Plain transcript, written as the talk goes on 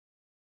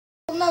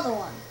another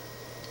one.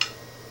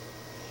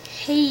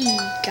 Hey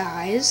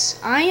guys,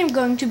 I am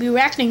going to be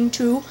reacting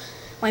to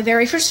my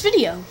very first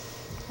video.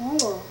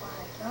 Oh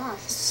my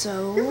gosh.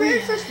 So, Your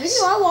very first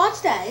video, I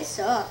watched that. It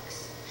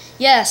sucks.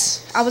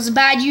 yes, I was a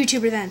bad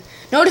YouTuber then.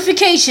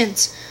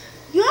 Notifications.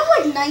 You have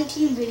like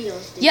 19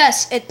 videos, dude.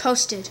 Yes, it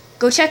posted.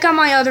 Go check out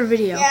my other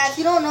video. Yeah, if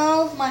you don't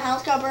know, if my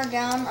house got burned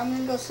down, I'm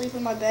going to go sleep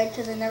in my bed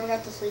because I never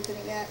got to sleep in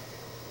it yet.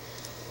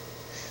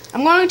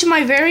 I'm going to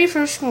my very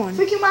first one.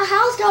 Freaking my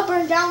house got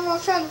burned down when I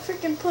was trying to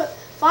freaking put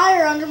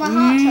fire under my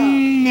hot tub.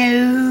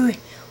 No.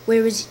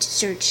 Where was it to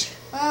search?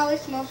 Well, it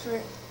smells for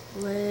it.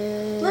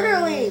 Well,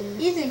 Literally,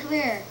 Ethan, come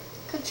here.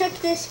 Come check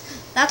this.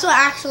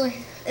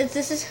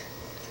 This is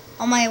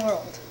on my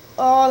world.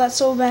 Oh, that's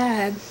so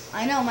bad.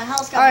 I know, my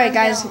house got Alright burned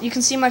guys, down. you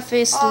can see my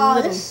face a Oh,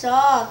 little. this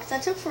sucks.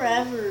 That took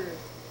forever.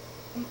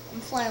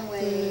 I'm flying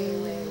way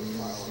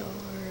far away.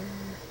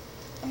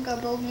 I'm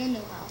gonna build me a new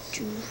house.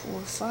 2,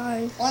 4,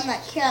 5. One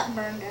that can't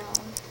burn down.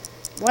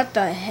 What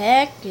the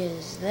heck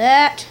is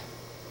that?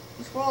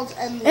 This world's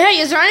endless. Hey,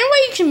 is there any way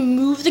you can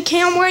move the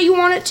cam where you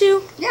want it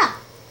to? Yeah.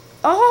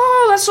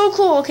 Oh, that's so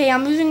cool. Okay,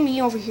 I'm moving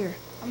me over here.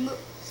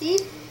 See?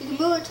 You can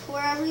move it to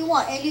wherever you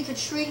want, and you can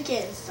shrink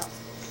it and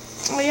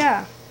stuff. Oh,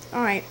 yeah.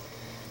 Alright.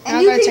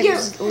 And you can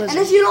and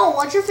if you don't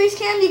want your face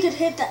cam, you could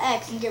hit the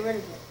X and get rid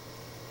of it.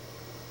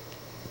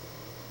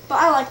 But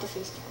I like the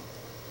face cam.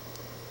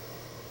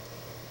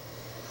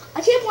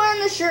 I keep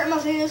wearing this shirt in my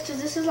videos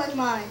because this is like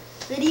my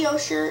video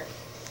shirt.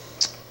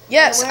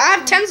 Yes, I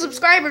have 10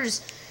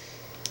 subscribers.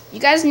 You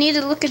guys need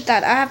to look at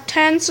that. I have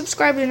 10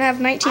 subscribers and I have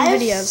 19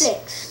 videos.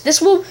 6.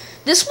 This will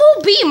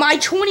be my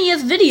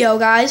 20th video,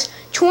 guys.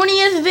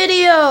 20th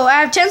video.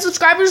 I have 10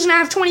 subscribers and I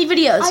have 20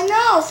 videos. I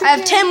know. I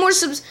have 10 more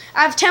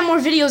I have 10 more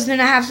videos than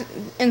I have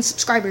in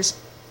subscribers.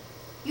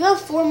 You have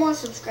 4 more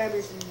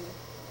subscribers than me.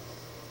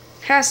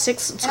 Has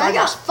 6 subscribers. And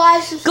I got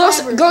 5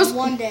 subscribers in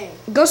one day.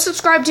 Go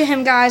subscribe to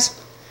him, guys.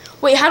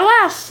 Wait, how do I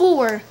have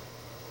 4?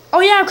 Oh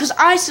yeah, because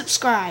I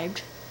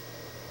subscribed.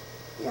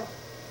 Yeah.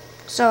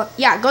 So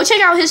yeah, go check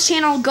out his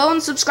channel. Go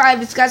and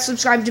subscribe. If you guys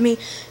subscribe to me,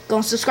 go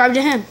and subscribe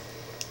to him.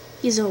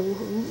 He's a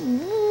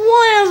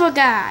one of a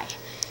guy.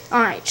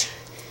 All right.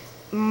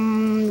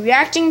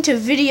 Reacting to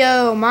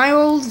my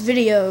old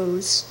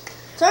videos.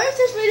 Sorry if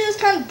this video is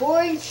kind of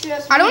boring.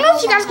 I don't know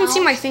if you guys can see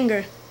my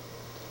finger.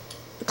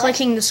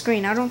 Clicking the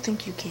screen. I don't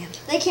think you can.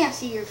 They can't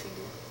see your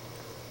finger.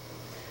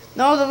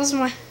 No, that was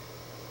my.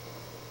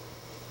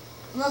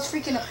 That's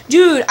freaking up.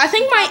 Dude, I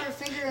think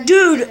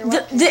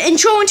the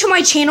intro into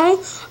my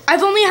channel,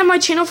 I've only had my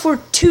channel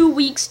for 2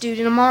 weeks, dude,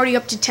 and I'm already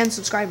up to 10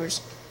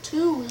 subscribers.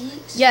 2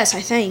 weeks? Yes,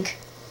 I think.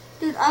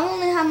 Dude, I've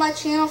only had my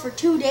channel for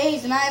 2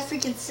 days, and I have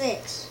freaking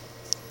 6.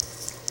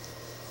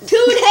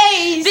 2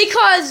 days!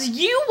 Because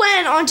you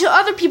went onto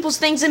other people's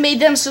things and made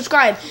them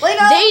subscribe. Wait,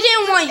 no, they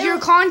didn't want your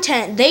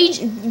content.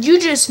 You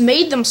just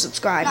made them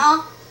subscribe.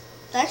 No.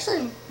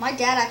 Actually, my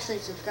dad actually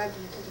subscribed to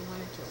me because he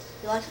wanted to.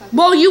 He likes my videos.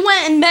 Well, you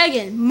went and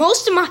Megan.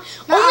 Most of my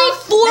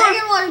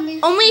Megan wanted me.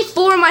 Only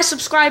 4 of my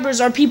subscribers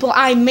are people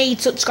I made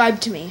subscribe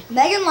to me.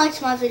 Megan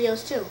likes my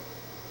videos too.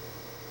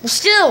 Well,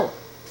 still,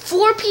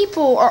 4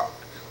 people are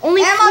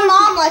only. And my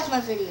mom likes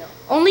my video.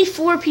 Only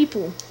 4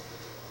 people.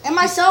 And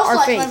myself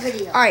likes fake. my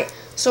video. All right,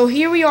 so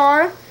here we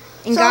are,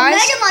 and so guys.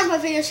 Megan liked my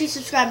video. She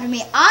subscribed to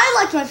me. I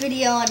liked my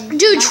video, and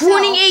dude,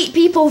 myself. 28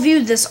 people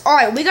viewed this. All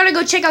right, we gotta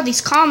go check out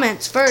these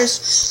comments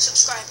first.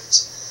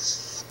 Subscribers.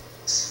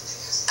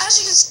 As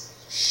you can see.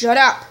 Shut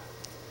up.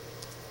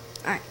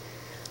 All right.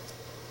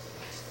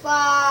 Bye.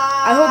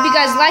 I hope you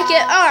guys like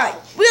it. All right,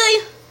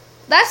 really.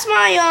 That's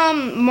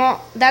my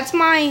that's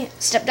my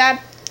stepdad.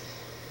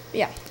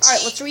 Yeah. All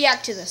right, let's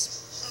react to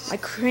this. My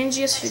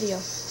cringiest video.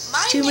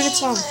 2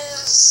 minutes long.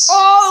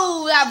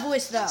 Oh, that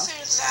voice though.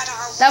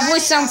 That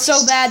voice sounds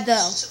so bad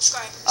though.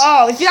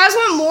 Oh, if you guys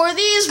want more of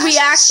these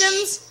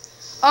reactions,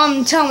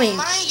 tell me.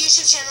 My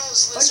YouTube channel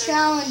is What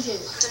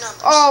challenges?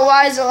 Oh,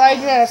 why is it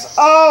like this?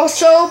 Oh,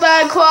 so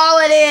bad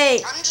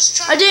quality.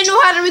 I didn't know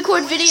how to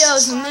record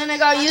videos, and then I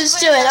got used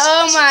to it.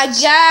 Oh my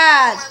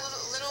god.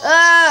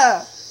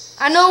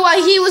 I know why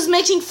he was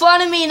making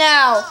fun of me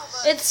now.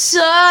 It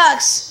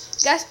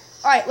sucks. Guys,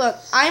 alright, look.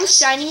 I'm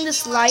shining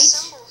this light.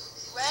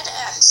 Red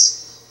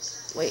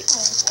X. Wait.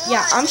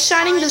 Yeah, I'm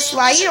shining this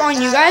light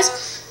on you guys.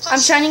 I'm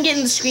shining it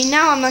in the screen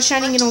now. I'm not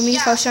shining it on me,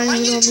 so I'm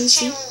shining it on me.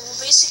 See? Will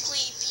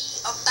basically be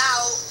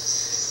about.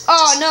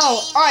 Oh, no.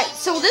 Alright,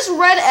 so this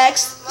red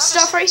X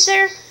stuff right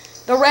there,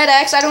 the red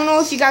X, I don't know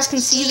if you guys can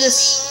see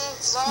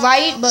this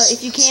light, but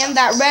if you can,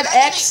 that red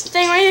X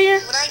thing right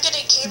here,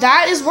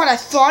 that is what I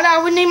thought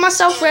I would name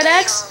myself, Red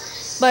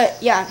X, but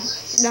yeah,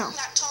 no.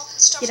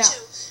 Get out.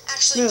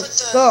 Move.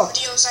 Go.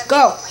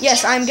 Go.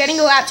 Yes, I'm getting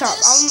a laptop.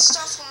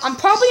 I'm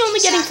probably only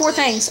getting 4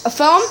 things. A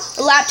phone,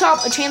 a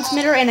laptop, a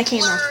transmitter, and a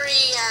camera.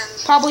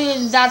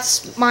 Probably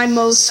that's my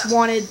most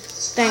wanted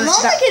things.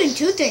 I'm only getting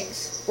 2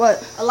 things.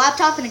 What? A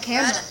laptop and a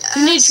camera.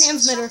 You need a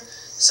transmitter.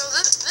 So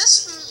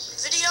this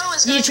video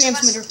is You need a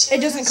transmitter. It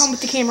doesn't come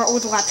with the camera or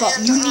the laptop.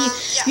 You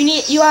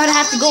would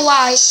have to go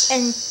out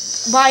and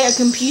buy a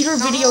computer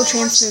video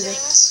transmitter.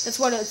 That's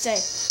what it would say.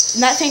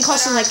 And that thing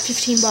costs like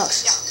 $15.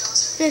 Yeah.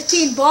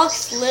 $15,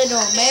 little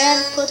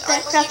man. Put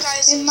that crap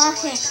in my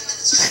hand.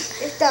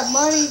 If that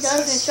money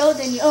doesn't show,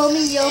 then you owe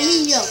me,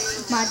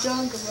 my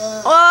jungle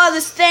love. Oh,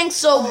 this thing's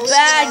so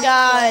bad,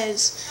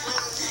 guys.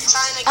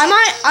 I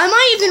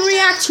might even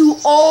react to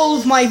all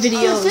of my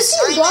videos. $15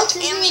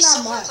 isn't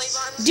that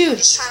much. Dude,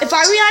 if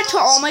I react to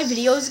all my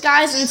videos,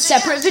 guys, in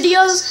separate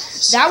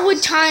videos, that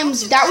would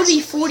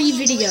be 40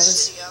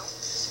 videos.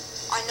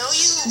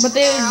 But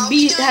they would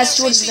be as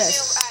short as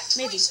this.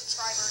 Maybe.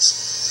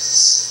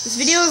 This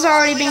video has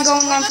already been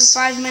going on for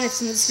 5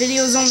 minutes, and this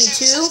video is only 2.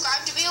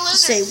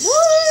 Say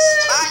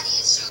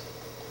what?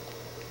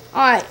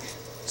 Alright,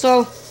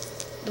 so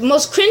the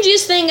most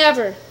cringiest thing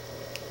ever.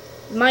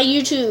 My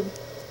YouTube.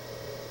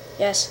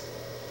 Yes.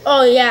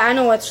 Oh yeah, I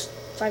know it's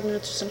 5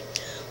 minutes or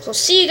something. So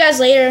see you guys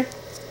later.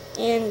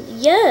 And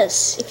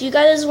yes, if you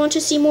guys want to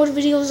see more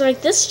videos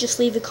like this, just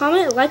leave a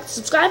comment, like,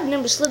 subscribe,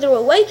 remember slither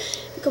away,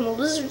 become a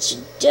lizard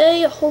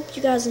today. I hope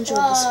you guys enjoyed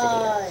this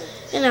video.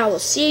 And I will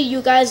see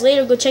you guys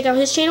later. Go check out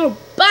his channel.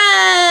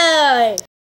 Bye!